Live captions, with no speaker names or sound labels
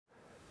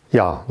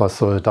Ja, was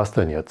soll das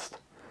denn jetzt?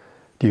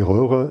 Die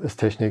Röhre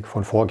ist Technik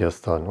von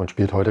vorgestern und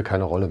spielt heute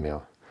keine Rolle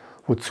mehr.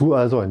 Wozu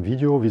also ein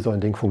Video, wie so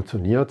ein Ding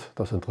funktioniert,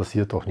 das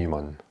interessiert doch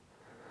niemanden.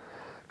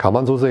 Kann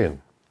man so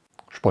sehen.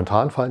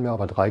 Spontan fallen mir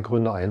aber 3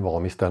 Gründe ein,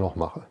 warum ich es dennoch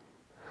mache.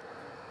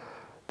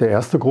 Der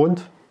erste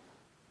Grund: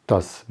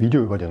 Das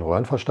Video über den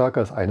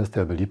Röhrenverstärker ist eines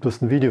der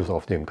beliebtesten Videos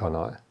auf dem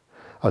Kanal.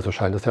 Also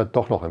scheint es ja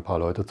doch noch ein paar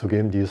Leute zu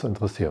geben, die es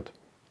interessiert.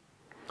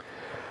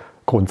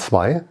 Grund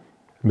 2: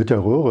 Mit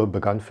der Röhre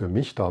begann für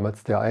mich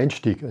damals der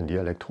Einstieg in die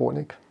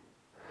Elektronik.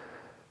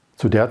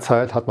 Zu der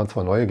Zeit hat man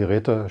zwar neue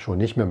Geräte schon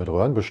nicht mehr mit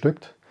Röhren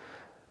bestückt,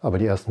 aber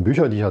die ersten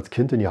Bücher, die ich als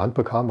Kind in die Hand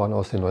bekam, waren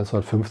aus den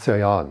 1950er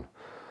Jahren.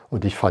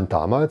 Und ich fand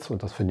damals,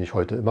 und das finde ich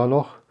heute immer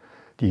noch,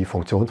 die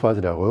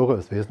Funktionsweise der Röhre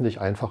ist wesentlich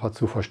einfacher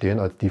zu verstehen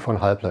als die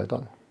von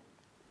Halbleitern.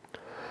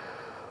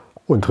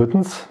 Und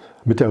drittens: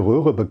 Mit der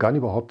Röhre begann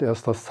überhaupt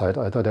erst das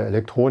Zeitalter der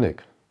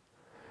Elektronik.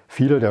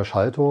 Viele der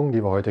Schaltungen,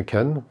 die wir heute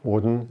kennen,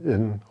 wurden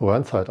im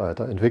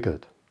Röhrenzeitalter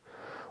entwickelt.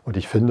 Und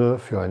ich finde,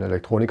 für einen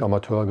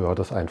Elektronikamateur gehört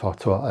das einfach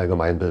zur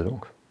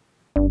Allgemeinbildung.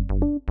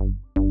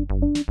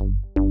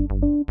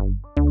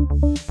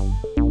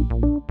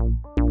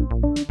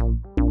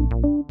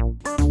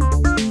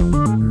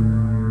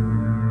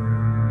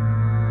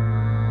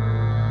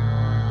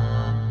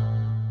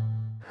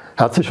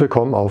 Herzlich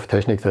willkommen auf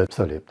Technik selbst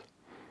erlebt.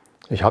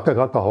 Ich habe ja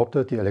gerade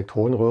behauptet, die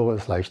Elektronenröhre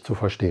ist leicht zu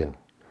verstehen.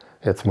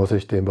 Jetzt muss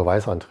ich den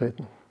Beweis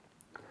antreten.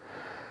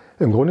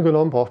 Im Grunde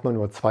genommen braucht man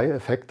nur 2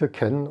 Effekte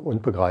kennen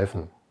und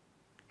begreifen.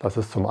 Das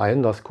ist zum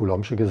einen das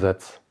Coulombsche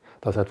Gesetz,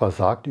 das etwas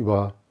sagt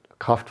über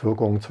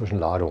Kraftwirkungen zwischen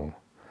Ladungen.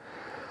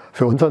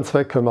 Für unseren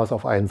Zweck können wir es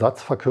auf einen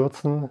Satz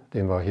verkürzen,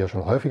 den wir hier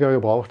schon häufiger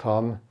gebraucht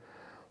haben.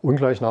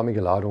 Ungleichnamige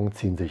Ladungen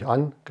ziehen sich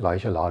an,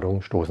 gleiche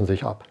Ladungen stoßen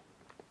sich ab.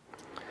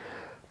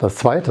 Das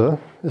zweite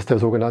ist der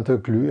sogenannte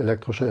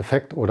glühelektrische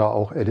Effekt oder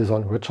auch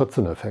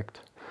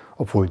Edison-Richardson-Effekt,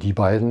 obwohl die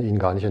beiden ihn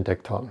gar nicht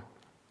entdeckt haben.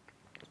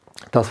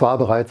 Das war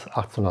bereits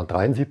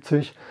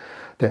 1873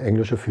 der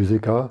englische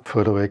Physiker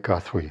Frederick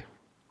Guthrie.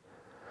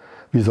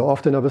 Wie so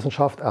oft in der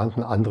Wissenschaft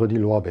ernten andere die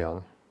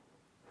Lorbeeren.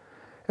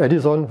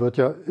 Edison wird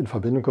ja in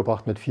Verbindung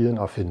gebracht mit vielen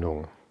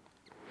Erfindungen.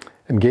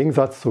 Im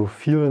Gegensatz zu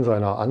vielen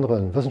seiner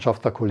anderen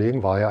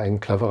Wissenschaftlerkollegen war er ein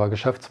cleverer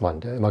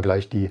Geschäftsmann, der immer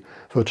gleich die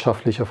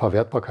wirtschaftliche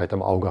Verwertbarkeit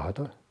im Auge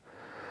hatte.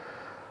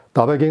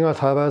 Dabei ging er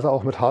teilweise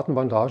auch mit harten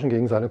Bandagen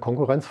gegen seine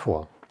Konkurrenz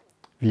vor,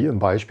 wie im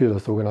Beispiel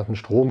des sogenannten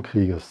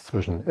Stromkrieges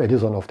zwischen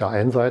Edison auf der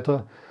einen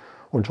Seite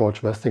und George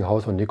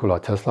Westinghouse und Nikola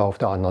Tesla auf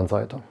der anderen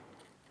Seite.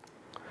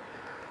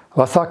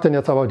 Was sagt denn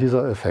jetzt aber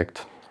dieser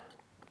Effekt?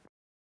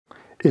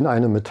 In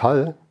einem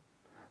Metall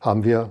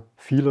haben wir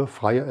viele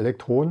freie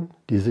Elektronen,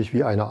 die sich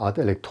wie eine Art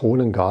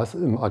Elektronengas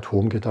im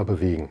Atomgitter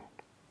bewegen.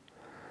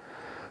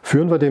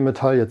 Führen wir dem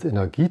Metall jetzt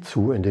Energie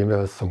zu, indem wir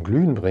es zum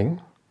Glühen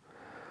bringen,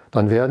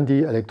 dann werden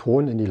die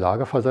Elektronen in die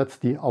Lage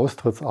versetzt, die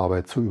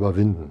Austrittsarbeit zu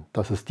überwinden.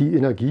 Das ist die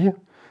Energie,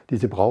 die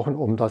sie brauchen,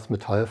 um das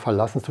Metall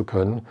verlassen zu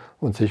können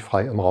und sich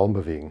frei im Raum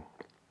bewegen.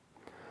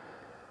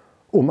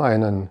 Um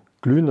einen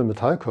glühenden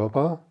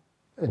Metallkörper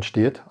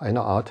entsteht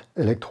eine Art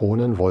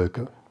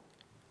Elektronenwolke.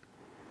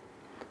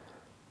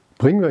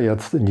 Bringen wir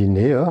jetzt in die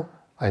Nähe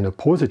eine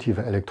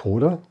positive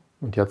Elektrode,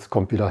 und jetzt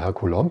kommt wieder Herr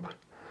Coulomb,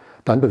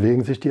 dann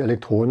bewegen sich die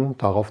Elektronen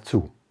darauf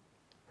zu.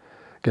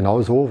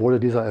 Genau so wurde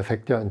dieser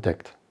Effekt ja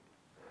entdeckt.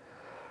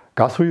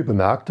 Guthrie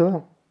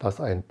bemerkte,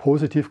 dass ein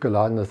positiv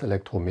geladenes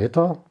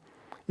Elektrometer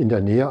in der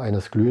Nähe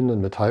eines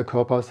glühenden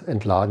Metallkörpers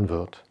entladen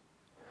wird.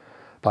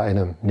 Bei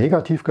einem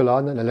negativ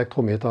geladenen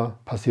Elektrometer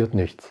passiert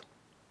nichts.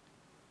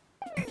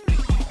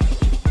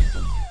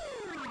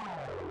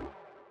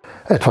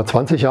 Etwa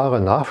 20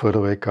 Jahre nach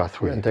Frederick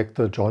Guthrie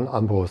entdeckte John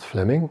Ambrose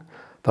Fleming,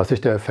 dass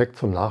sich der Effekt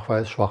zum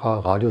Nachweis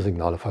schwacher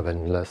Radiosignale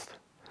verwenden lässt.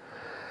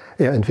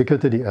 Er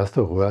entwickelte die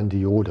erste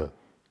Röhrendiode.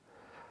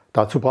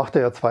 Dazu brachte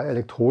er 2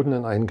 Elektroden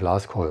in einen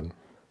Glaskolben.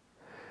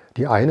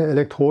 Die eine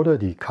Elektrode,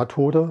 die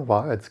Kathode,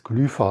 war als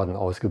Glühfaden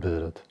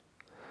ausgebildet.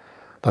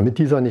 Damit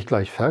dieser nicht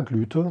gleich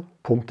verglühte,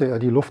 pumpte er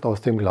die Luft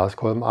aus dem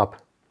Glaskolben ab.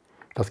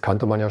 Das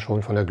kannte man ja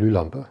schon von der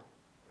Glühlampe.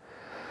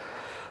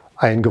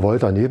 Ein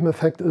gewollter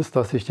Nebeneffekt ist,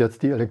 dass sich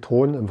jetzt die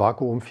Elektronen im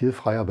Vakuum viel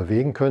freier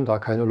bewegen können, da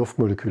keine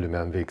Luftmoleküle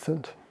mehr im Weg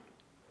sind.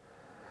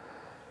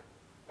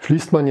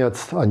 Schließt man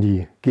jetzt an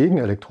die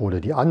Gegenelektrode,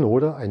 die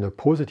Anode, eine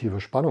positive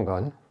Spannung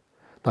an,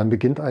 dann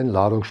beginnt ein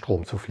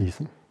Ladungsstrom zu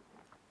fließen.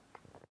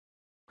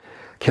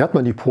 Kehrt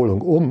man die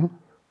Polung um,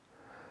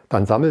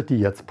 dann sammelt die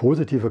jetzt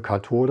positive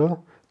Kathode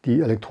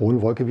die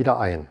Elektronenwolke wieder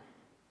ein.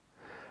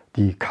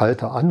 Die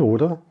kalte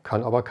Anode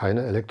kann aber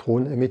keine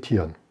Elektronen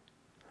emittieren.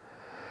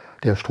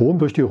 Der Strom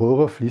durch die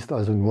Röhre fließt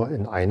also nur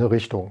in eine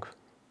Richtung.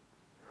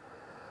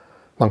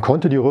 Man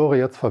konnte die Röhre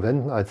jetzt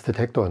verwenden als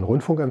Detektor in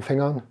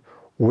Rundfunkempfängern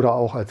oder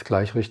auch als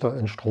Gleichrichter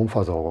in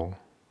Stromversorgung.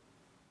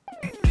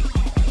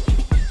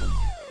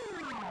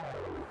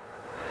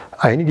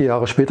 Einige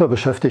Jahre später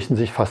beschäftigten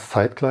sich fast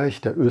zeitgleich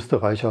der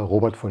Österreicher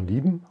Robert von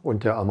Lieben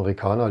und der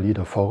Amerikaner Lee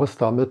de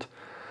Forest damit,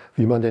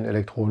 wie man den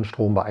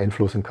Elektronenstrom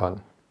beeinflussen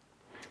kann.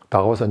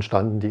 Daraus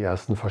entstanden die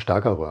ersten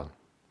Verstärkerröhren.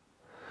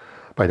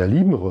 Bei der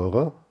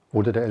Liebenröhre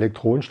wurde der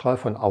Elektronenstrahl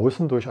von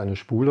außen durch eine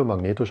Spule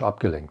magnetisch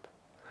abgelenkt.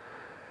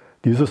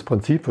 Dieses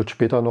Prinzip wird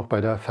später noch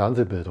bei der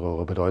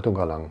Fernsehbildröhre Bedeutung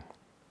erlangen.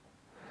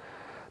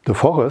 De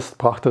Forest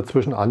brachte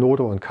zwischen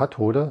Anode und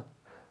Kathode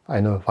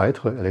eine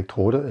weitere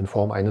Elektrode in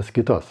Form eines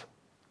Gitters.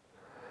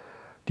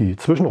 Die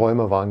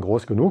Zwischenräume waren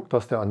groß genug,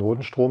 dass der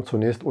Anodenstrom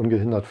zunächst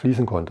ungehindert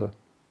fließen konnte.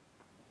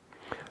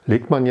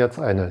 Legt man jetzt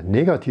eine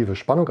negative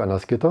Spannung an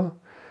das Gitter,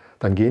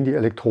 dann gehen die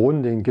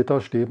Elektronen den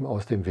Gitterstäben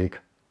aus dem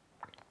Weg.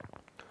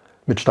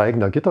 Mit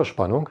steigender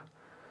Gitterspannung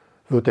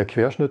wird der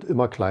Querschnitt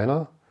immer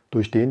kleiner,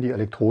 durch den die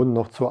Elektronen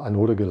noch zur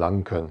Anode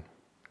gelangen können.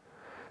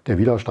 Der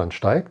Widerstand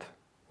steigt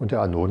und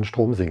der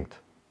Anodenstrom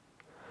sinkt.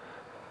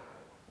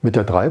 Mit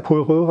der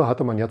Mehrpolröhre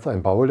hatte man jetzt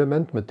ein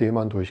Bauelement, mit dem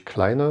man durch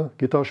kleine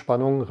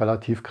Gitterspannungen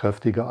relativ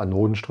kräftige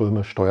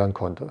Anodenströme steuern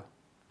konnte.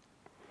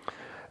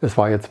 Es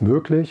war jetzt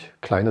möglich,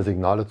 kleine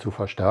Signale zu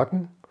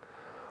verstärken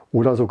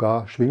oder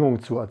sogar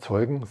Schwingungen zu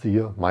erzeugen,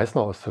 siehe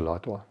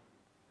Meissner-Oszillator.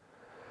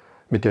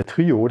 Mit der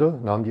Triode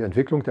nahm die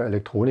Entwicklung der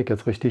Elektronik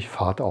jetzt richtig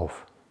Fahrt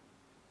auf.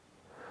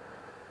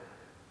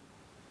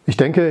 Ich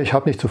denke, ich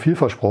habe nicht zu viel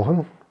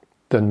versprochen,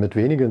 denn mit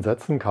wenigen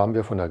Sätzen kamen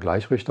wir von der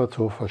Gleichrichter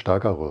zur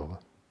Verstärkerröhre.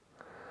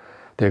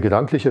 Der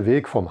gedankliche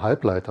Weg vom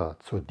Halbleiter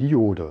zur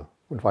Diode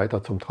und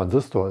weiter zum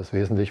Transistor ist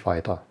wesentlich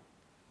weiter.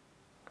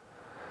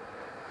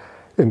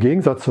 Im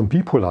Gegensatz zum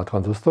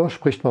Bipolartransistor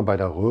spricht man bei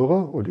der Röhre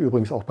und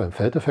übrigens auch beim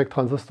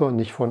Feldeffekttransistor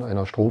nicht von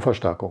einer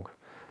Stromverstärkung,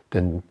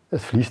 denn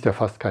es fließt ja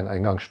fast kein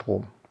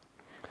Eingangsstrom.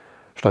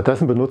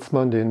 Stattdessen benutzt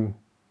man den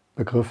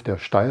Begriff der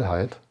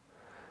Steilheit.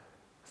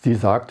 Sie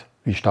sagt,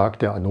 wie stark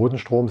der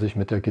Anodenstrom sich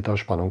mit der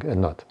Gitterspannung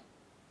ändert.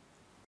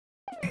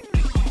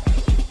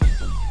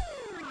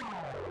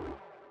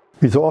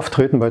 Wie so oft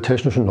treten bei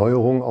technischen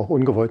Neuerungen auch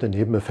ungewollte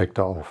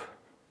Nebeneffekte auf.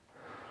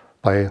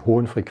 Bei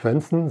hohen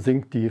Frequenzen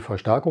sinkt die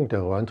Verstärkung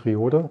der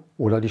Röhrentriode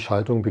oder die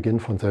Schaltung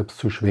beginnt von selbst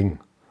zu schwingen.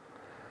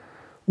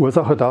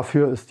 Ursache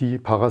dafür ist die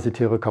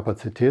parasitäre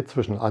Kapazität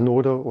zwischen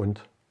Anode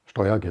und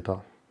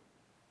Steuergitter.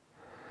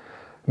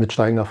 Mit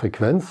steigender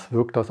Frequenz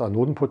wirkt das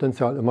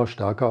Anodenpotential immer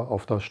stärker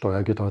auf das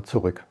Steuergitter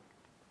zurück.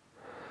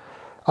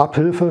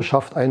 Abhilfe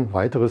schafft ein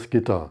weiteres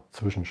Gitter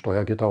zwischen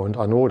Steuergitter und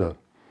Anode.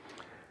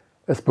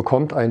 Es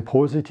bekommt ein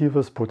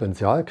positives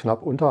Potential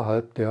knapp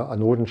unterhalb der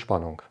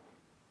Anodenspannung.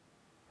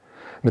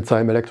 Mit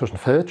seinem elektrischen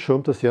Feld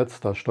schirmt es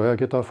jetzt das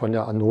Steuergitter von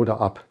der Anode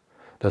ab,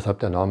 deshalb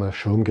der Name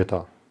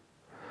Schirmgitter.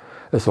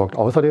 Es sorgt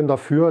außerdem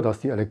dafür,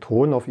 dass die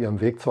Elektronen auf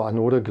ihrem Weg zur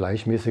Anode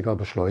gleichmäßiger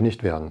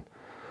beschleunigt werden,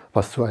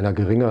 was zu einer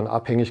geringeren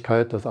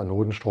Abhängigkeit des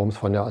Anodenstroms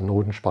von der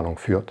Anodenspannung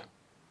führt.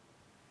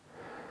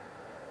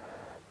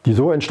 Die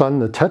so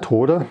entstandene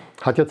Tetrode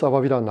hat jetzt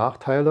aber wieder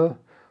Nachteile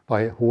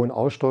bei hohen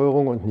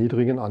Aussteuerungen und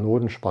niedrigen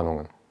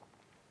Anodenspannungen.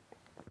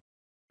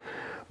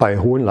 Bei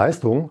hohen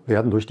Leistungen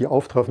werden durch die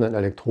auftreffenden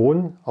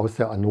Elektronen aus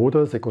der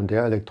Anode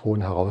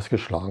Sekundärelektronen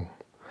herausgeschlagen.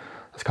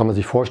 Das kann man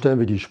sich vorstellen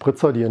wie die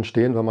Spritzer, die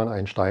entstehen, wenn man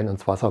einen Stein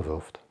ins Wasser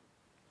wirft.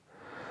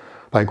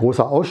 Bei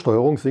großer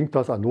Aussteuerung sinkt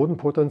das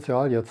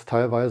Anodenpotential jetzt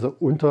teilweise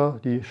unter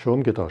die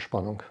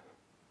Schirmgitterspannung.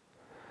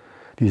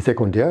 Die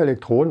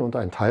Sekundärelektronen und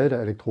ein Teil der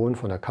Elektronen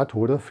von der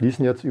Kathode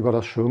fließen jetzt über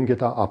das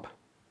Schirmgitter ab.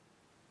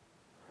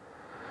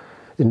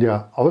 In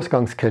der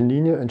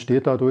Ausgangskennlinie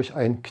entsteht dadurch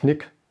ein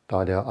Knick,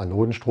 da der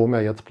Anodenstrom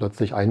ja jetzt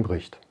plötzlich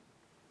einbricht.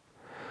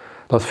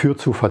 Das führt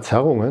zu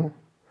Verzerrungen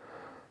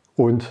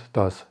und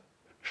das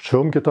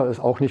Schirmgitter ist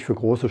auch nicht für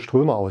große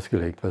Ströme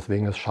ausgelegt,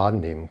 weswegen es Schaden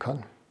nehmen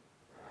kann.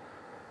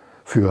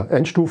 Für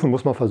Endstufen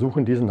muss man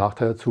versuchen, diesen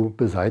Nachteil zu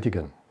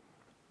beseitigen.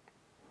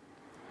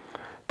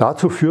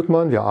 Dazu führt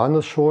man, wir ahnen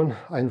es schon,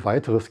 ein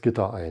weiteres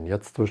Gitter ein,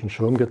 jetzt zwischen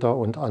Schirmgitter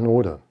und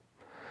Anode.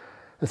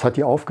 Es hat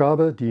die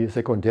Aufgabe, die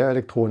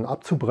Sekundärelektronen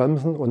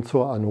abzubremsen und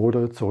zur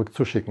Anode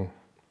zurückzuschicken.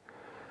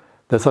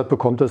 Deshalb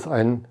bekommt es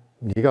ein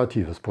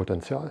negatives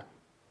Potential.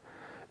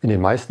 In den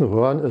meisten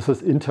Röhren ist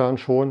es intern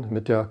schon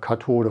mit der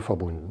Kathode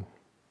verbunden.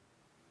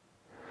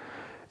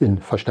 In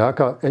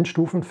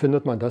Verstärker-Endstufen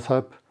findet man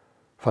deshalb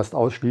fast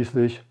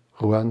ausschließlich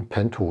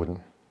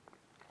Röhrenpentoden.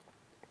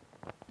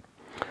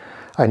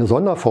 Eine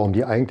Sonderform,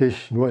 die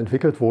eigentlich nur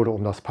entwickelt wurde,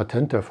 um das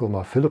Patent der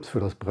Firma Philips für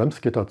das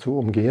Bremsgitter zu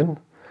umgehen,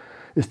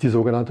 ist die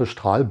sogenannte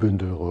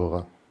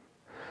Strahlbündelröhre.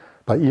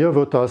 Bei ihr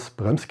wird das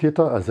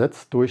Bremsgitter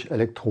ersetzt durch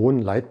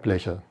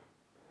Elektronenleitbleche.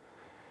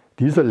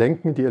 Diese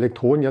lenken die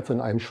Elektronen jetzt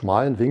in einem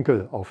schmalen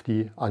Winkel auf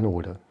die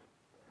Anode.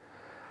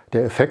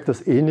 Der Effekt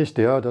ist ähnlich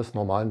der des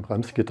normalen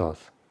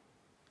Bremsgitters.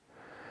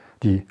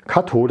 Die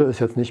Kathode ist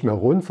jetzt nicht mehr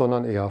rund,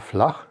 sondern eher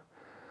flach,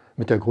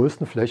 mit der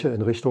größten Fläche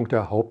in Richtung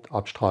der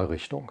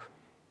Hauptabstrahlrichtung.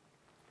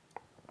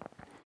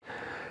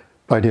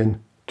 Bei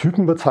den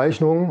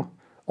Typenbezeichnungen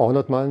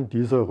ordnet man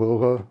diese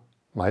Röhre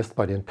meist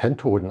bei den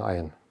Pentoden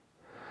ein.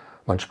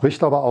 Man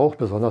spricht aber auch,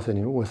 besonders in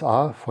den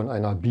USA, von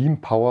einer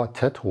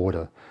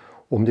Beam-Power-Tetrode,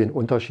 um den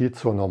Unterschied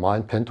zur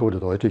normalen Pentode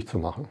deutlich zu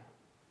machen.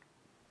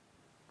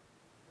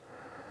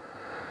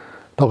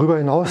 Darüber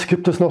hinaus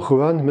gibt es noch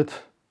Röhren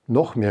mit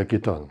noch mehr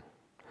Gittern,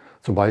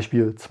 zum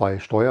Beispiel 2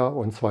 Steuer-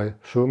 und 2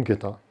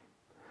 Schirmgitter.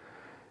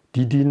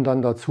 Die dienen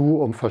dann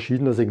dazu, um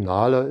verschiedene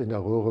Signale in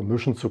der Röhre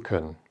mischen zu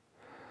können.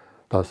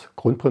 Das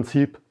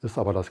Grundprinzip ist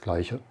aber das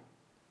gleiche.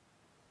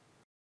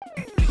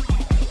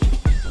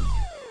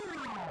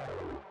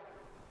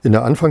 In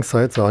der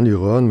Anfangszeit sahen die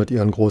Röhren mit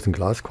ihren großen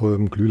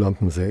Glaskolben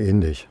Glühlampen sehr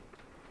ähnlich.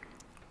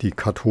 Die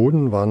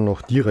Kathoden waren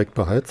noch direkt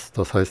beheizt,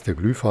 das heißt der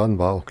Glühfaden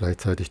war auch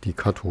gleichzeitig die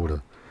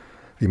Kathode,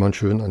 wie man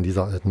schön an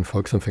dieser alten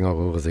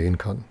Volksempfängerröhre sehen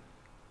kann.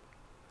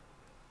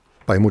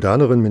 Bei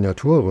moderneren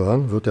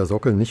Miniaturröhren wird der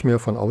Sockel nicht mehr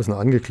von außen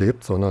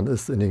angeklebt, sondern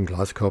ist in den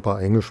Glaskörper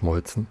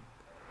eingeschmolzen.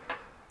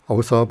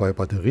 Außer bei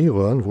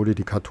Batterieröhren wurde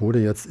die Kathode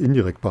jetzt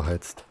indirekt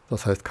beheizt,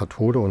 das heißt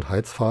Kathode und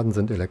Heizfaden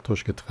sind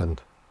elektrisch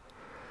getrennt.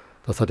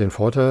 Das hat den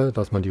Vorteil,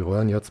 dass man die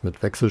Röhren jetzt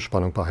mit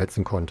Wechselspannung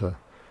beheizen konnte,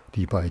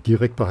 die bei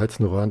direkt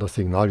beheizten Röhren das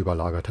Signal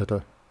überlagert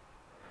hätte.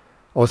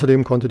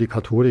 Außerdem konnte die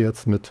Kathode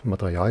jetzt mit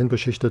Materialien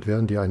beschichtet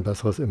werden, die ein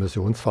besseres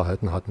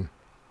Emissionsverhalten hatten.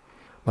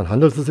 Man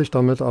handelte sich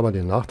damit aber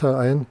den Nachteil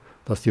ein,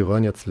 dass die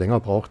Röhren jetzt länger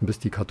brauchten, bis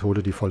die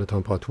Kathode die volle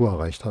Temperatur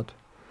erreicht hat.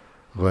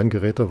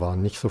 Röhrengeräte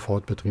waren nicht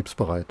sofort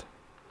betriebsbereit.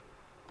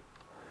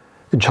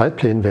 In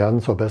Schaltplänen werden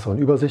zur besseren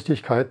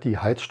Übersichtlichkeit die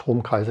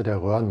Heizstromkreise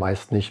der Röhren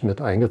meist nicht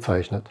mit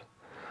eingezeichnet.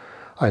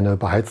 Eine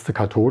beheizte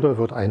Kathode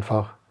wird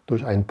einfach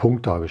durch einen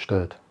Punkt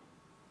dargestellt.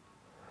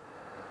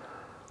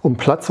 Um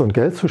Platz und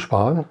Geld zu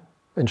sparen,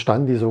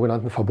 entstanden die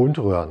sogenannten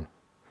Verbundröhren.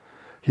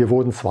 Hier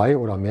wurden 2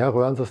 oder mehr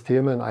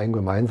Röhrensysteme in einem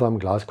gemeinsamen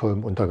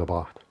Glaskolben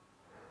untergebracht.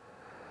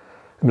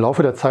 Im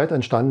Laufe der Zeit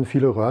entstanden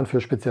viele Röhren für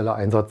spezielle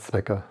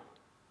Einsatzzwecke.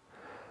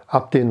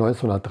 Ab den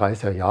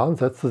 1930er Jahren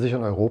setzte sich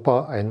in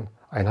Europa ein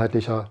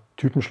einheitlicher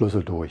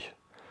Typenschlüssel durch.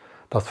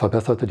 Das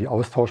verbesserte die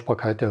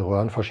Austauschbarkeit der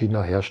Röhren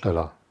verschiedener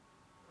Hersteller.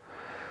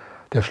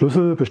 Der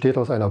Schlüssel besteht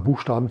aus einer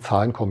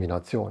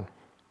Buchstaben-Zahlen-Kombination.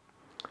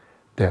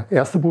 Der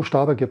erste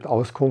Buchstabe gibt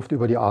Auskunft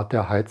über die Art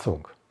der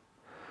Heizung.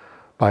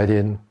 Bei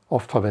den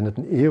oft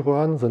verwendeten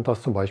E-Röhren sind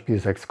das zum Beispiel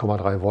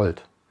 6,3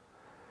 Volt.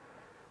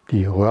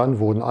 Die Röhren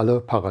wurden alle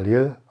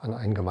parallel an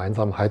einen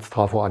gemeinsamen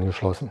Heiztrafo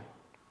angeschlossen.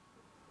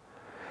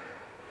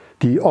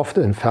 Die oft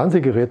in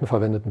Fernsehgeräten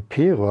verwendeten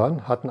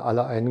P-Röhren hatten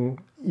alle einen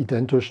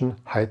identischen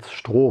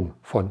Heizstrom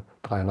von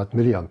 300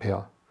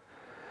 mA.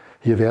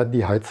 Hier werden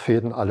die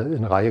Heizfäden alle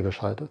in Reihe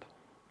geschaltet.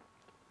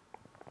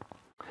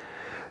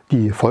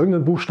 Die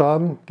folgenden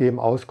Buchstaben geben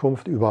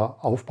Auskunft über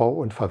Aufbau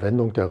und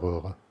Verwendung der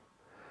Röhre.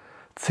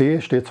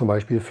 C steht zum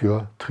Beispiel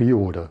für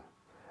Triode,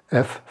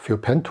 F für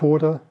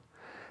Pentode,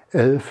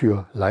 L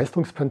für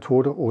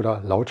Leistungspentode oder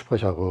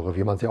Lautsprecherröhre,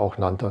 wie man sie auch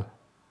nannte.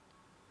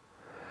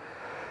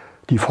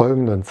 Die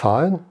folgenden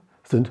Zahlen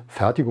sind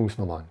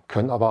Fertigungsnummern,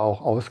 können aber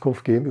auch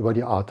Auskunft geben über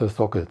die Art des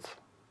Sockels.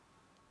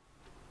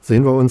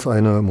 Sehen wir uns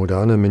eine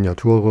moderne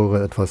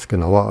Miniaturröhre etwas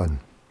genauer an.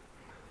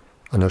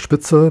 An der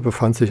Spitze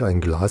befand sich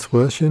ein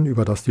Glasröhrchen,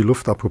 über das die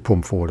Luft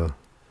abgepumpt wurde.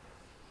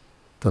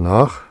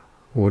 Danach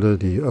wurde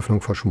die Öffnung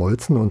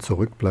verschmolzen und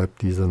zurück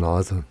bleibt diese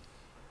Nase.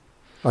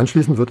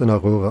 Anschließend wird in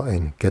der Röhre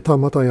ein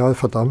Gettermaterial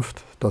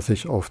verdampft, das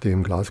sich auf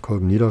dem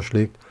Glaskolben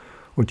niederschlägt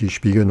und die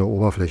spiegelnde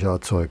Oberfläche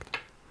erzeugt.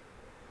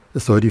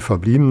 Es soll die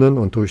verbliebenen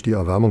und durch die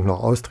Erwärmung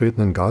noch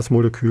austretenden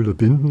Gasmoleküle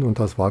binden und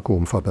das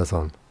Vakuum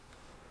verbessern.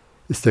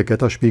 Ist der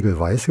Getterspiegel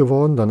weiß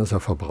geworden, dann ist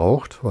er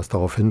verbraucht, was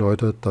darauf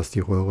hindeutet, dass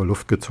die Röhre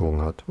Luft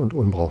gezogen hat und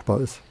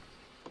unbrauchbar ist.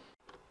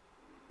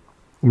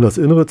 Um das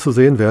Innere zu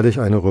sehen, werde ich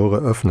eine Röhre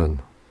öffnen.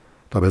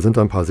 Dabei sind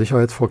ein paar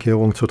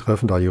Sicherheitsvorkehrungen zu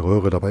treffen, da die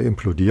Röhre dabei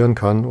implodieren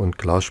kann und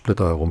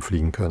Glassplitter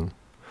herumfliegen können.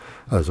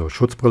 Also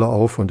Schutzbrille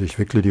auf und ich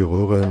wickle die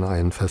Röhre in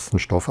einen festen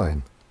Stoff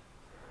ein.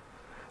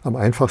 Am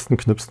einfachsten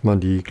knipst man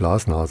die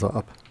Glasnase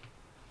ab.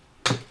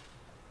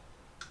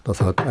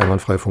 Das hat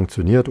einwandfrei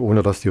funktioniert,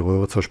 ohne dass die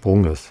Röhre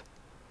zersprungen ist.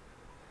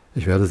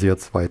 Ich werde sie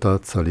jetzt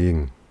weiter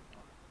zerlegen.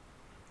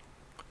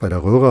 Bei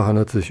der Röhre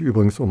handelt es sich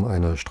übrigens um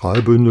eine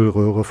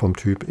Strahlbündelröhre vom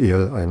Typ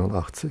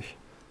EL81.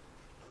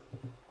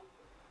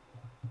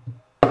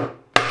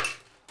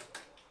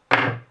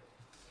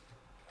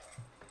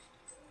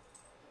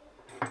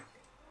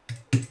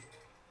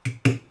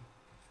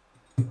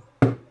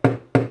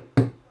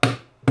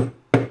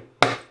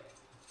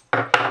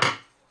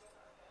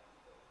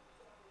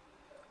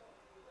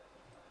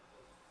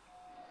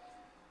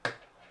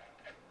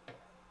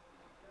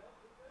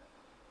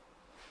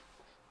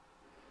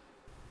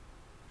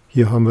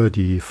 Hier haben wir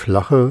die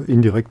flache,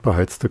 indirekt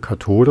beheizte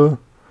Kathode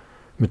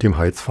mit dem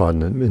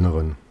Heizfaden im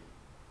Inneren.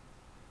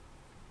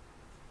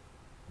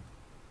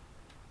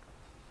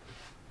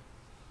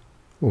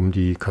 Um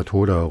die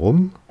Kathode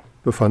herum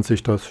befand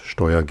sich das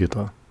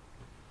Steuergitter.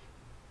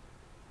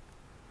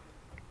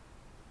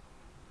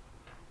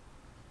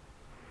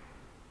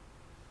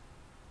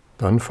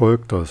 Dann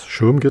folgt das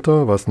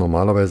Schirmgitter, was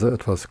normalerweise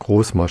etwas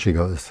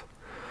großmaschiger ist,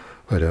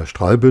 bei der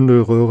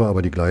Strahlbündelröhre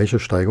aber die gleiche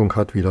Steigung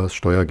hat wie das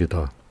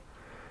Steuergitter.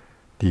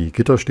 Die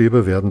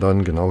Gitterstäbe werden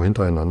dann genau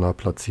hintereinander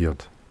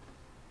platziert.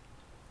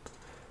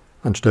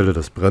 Anstelle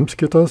des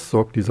Bremsgitters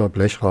sorgt dieser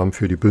Blechrahmen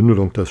für die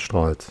Bündelung des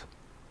Strahls.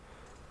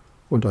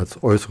 Und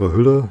als äußere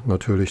Hülle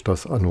natürlich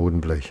das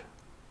Anodenblech.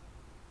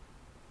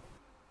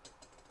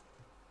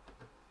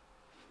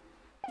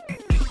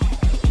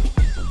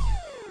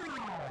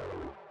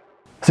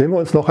 Sehen wir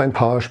uns noch ein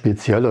paar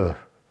spezielle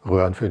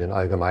Röhren für den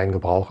allgemeinen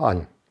Gebrauch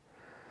an.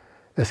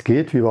 Es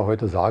geht, wie wir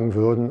heute sagen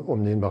würden,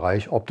 um den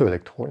Bereich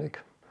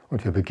Optoelektronik.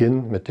 und wir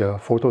beginnen mit der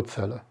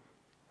Photozelle.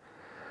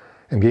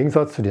 Im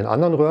Gegensatz zu den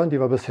anderen Röhren, die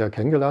wir bisher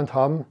kennengelernt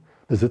haben,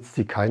 besitzt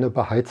sie keine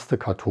beheizte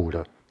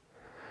Kathode.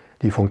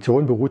 Die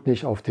Funktion beruht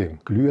nicht auf dem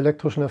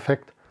glühelektrischen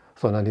Effekt,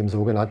 sondern dem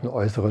sogenannten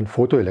äußeren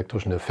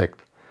photoelektrischen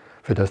Effekt,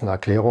 für dessen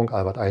Erklärung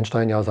Albert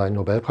Einstein ja seinen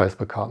Nobelpreis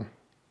bekam.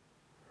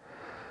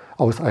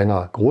 Aus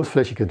einer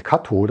großflächigen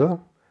Kathode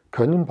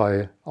können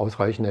bei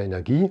ausreichender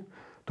Energie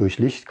durch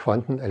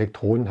Lichtquanten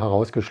Elektronen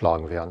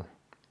herausgeschlagen werden.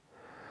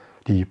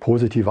 Die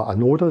positive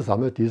Anode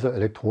sammelt diese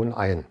Elektronen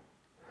ein.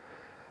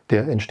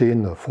 Der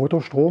entstehende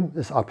Photostrom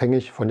ist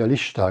abhängig von der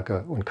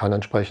Lichtstärke und kann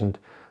entsprechend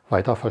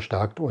weiter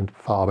verstärkt und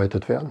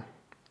verarbeitet werden.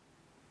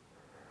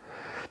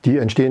 Die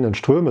entstehenden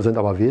Ströme sind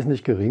aber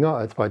wesentlich geringer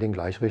als bei den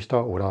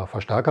Gleichrichter- oder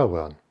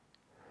Verstärkerröhren.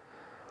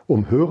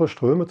 Um höhere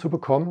Ströme zu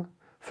bekommen,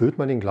 füllt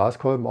man den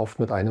Glaskolben oft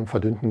mit einem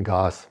verdünnten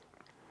Gas.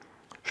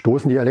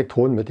 Stoßen die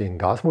Elektronen mit den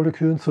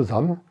Gasmolekülen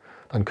zusammen,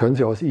 dann können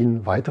sie aus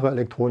ihnen weitere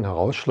Elektronen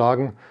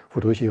herausschlagen,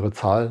 wodurch ihre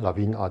Zahl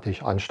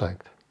lawinenartig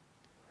ansteigt.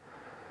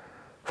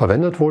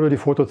 Verwendet wurde die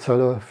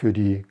Photozelle für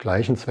die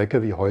gleichen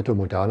Zwecke wie heute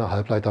moderne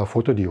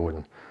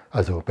Halbleiter-Fotodioden,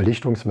 also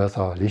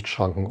Belichtungsmesser,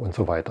 Lichtschranken und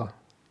so weiter.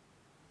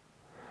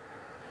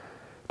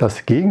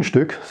 Das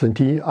Gegenstück sind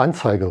die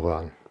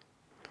Anzeigeröhren.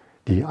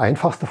 Die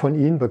einfachste von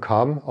ihnen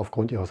bekam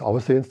aufgrund ihres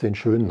Aussehens den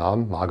schönen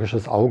Namen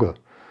magisches Auge,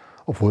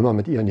 obwohl man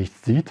mit ihr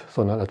nichts sieht,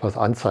 sondern etwas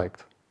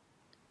anzeigt.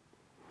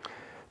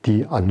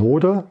 Die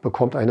Anode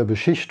bekommt eine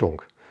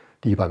Beschichtung,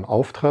 die beim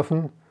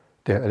Auftreffen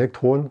der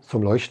Elektronen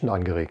zum Leuchten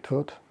angeregt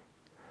wird.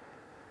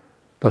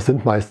 Das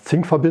sind meist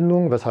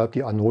Zinkverbindungen, weshalb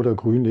die Anode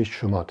grünlich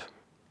schimmert.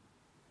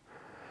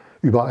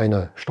 Über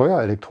eine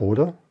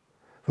Steuerelektrode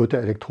wird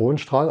der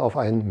Elektronenstrahl auf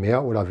einen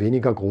mehr oder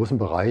weniger großen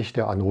Bereich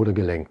der Anode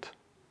gelenkt.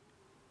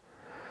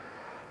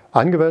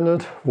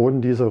 Angewendet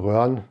wurden diese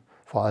Röhren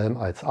vor allem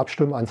als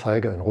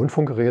Abstimmanzeige in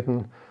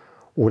Rundfunkgeräten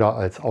oder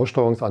als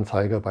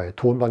Aussteuerungsanzeige bei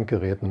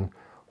Tonbandgeräten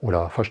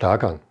oder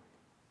Verstärkern.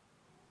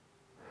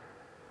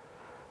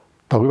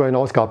 Darüber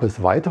hinaus gab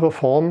es weitere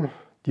Formen,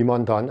 die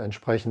man dann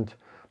entsprechend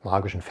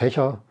magischen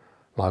Fächer,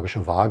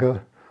 magische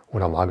Waage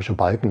oder magische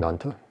Balken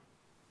nannte.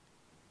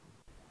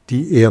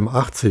 Die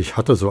EM80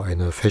 hatte so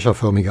eine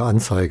fächerförmige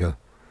Anzeige.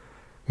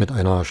 Mit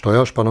einer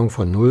Steuerspannung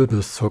von 0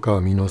 bis ca.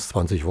 minus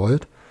 20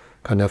 Volt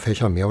kann der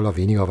Fächer mehr oder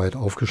weniger weit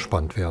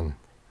aufgespannt werden.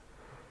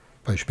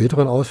 Bei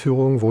späteren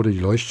Ausführungen wurde die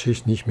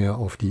Leuchtschicht nicht mehr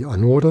auf die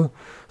Anode,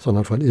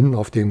 sondern von innen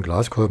auf dem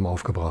Glaskolben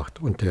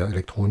aufgebracht und der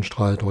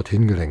Elektronenstrahl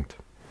dorthin gelenkt.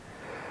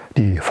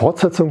 Die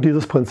Fortsetzung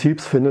dieses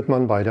Prinzips findet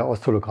man bei der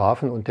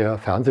Oszillographen und der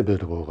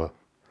Fernsehbildröhre.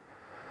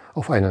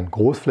 Auf einen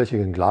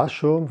großflächigen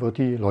Glasschirm wird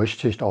die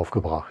Leuchtschicht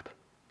aufgebracht.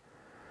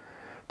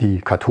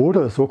 Die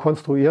Kathode ist so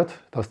konstruiert,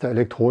 dass der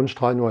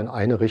Elektronenstrahl nur in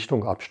eine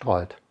Richtung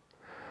abstrahlt.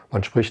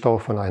 Man spricht auch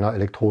von einer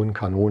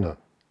Elektronenkanone.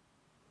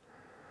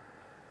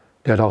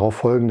 Der darauf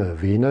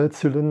folgende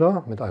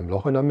Venel-Zylinder mit einem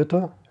Loch in der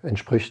Mitte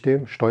entspricht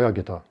dem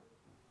Steuergitter.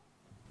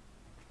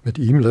 Mit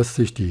ihm lässt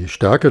sich die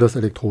Stärke des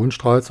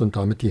Elektronenstrahls und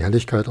damit die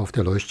Helligkeit auf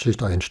der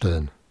Leuchtschicht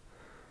einstellen.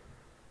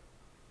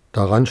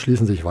 Daran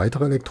schließen sich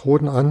weitere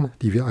Elektroden an,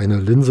 die wie eine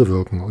Linse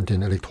wirken und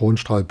den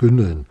Elektronenstrahl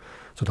bündeln,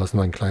 sodass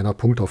nur ein kleiner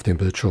Punkt auf dem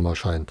Bildschirm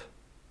erscheint.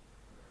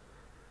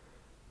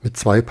 Mit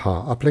 2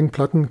 Paar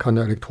Ablenkplatten kann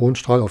der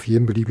Elektronenstrahl auf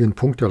jeden beliebigen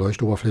Punkt der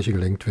Leuchtoberfläche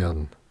gelenkt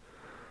werden.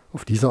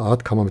 Auf diese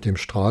Art kann man mit dem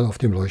Strahl auf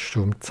dem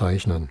Leuchtschirm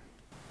zeichnen.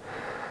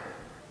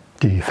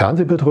 Die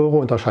Fernsehbildröhre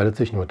unterscheidet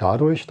sich nur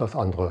dadurch, dass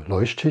andere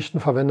Leuchtschichten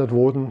verwendet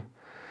wurden,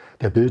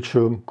 der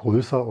Bildschirm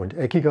größer und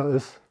eckiger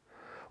ist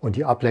und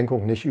die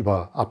Ablenkung nicht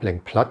über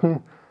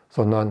Ablenkplatten,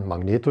 sondern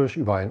magnetisch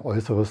über ein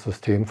äußeres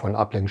System von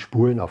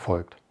Ablenkspulen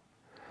erfolgt.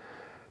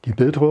 Die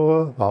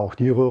Bildröhre war auch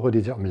die Röhre, die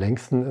sich am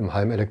längsten im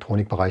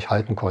Heimelektronikbereich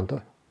halten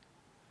konnte.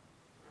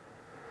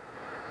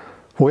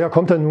 Woher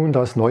kommt denn nun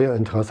das neue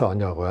Interesse an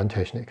der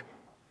Röhrentechnik?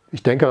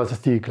 Ich denke, das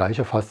ist die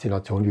gleiche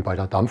Faszination wie bei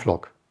der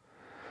Dampflok.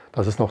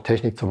 Das ist noch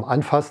Technik zum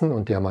Anfassen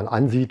und der man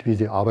ansieht, wie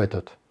sie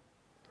arbeitet.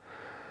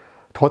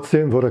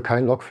 Trotzdem würde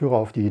kein Lokführer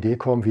auf die Idee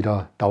kommen,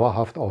 wieder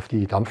dauerhaft auf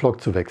die Dampflok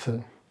zu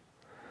wechseln.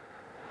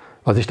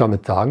 Was ich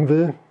damit sagen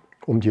will,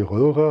 um die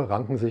Röhre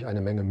ranken sich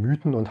eine Menge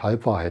Mythen und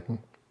Halbwahrheiten.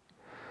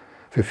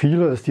 Für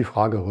viele ist die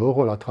Frage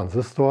Röhre oder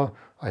Transistor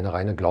eine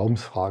reine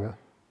Glaubensfrage.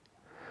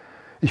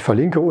 Ich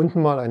verlinke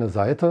unten mal eine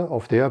Seite,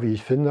 auf der, wie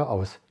ich finde,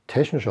 aus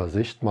technischer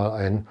Sicht mal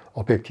ein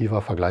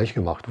objektiver Vergleich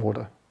gemacht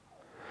wurde.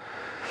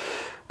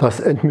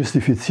 Das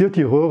entmystifiziert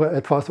die Röhre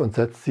etwas und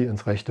setzt sie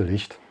ins rechte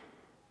Licht.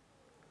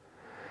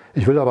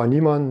 Ich will aber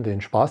niemandem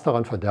den Spaß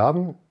daran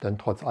verderben, denn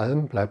trotz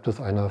allem bleibt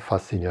es eine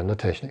faszinierende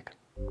Technik.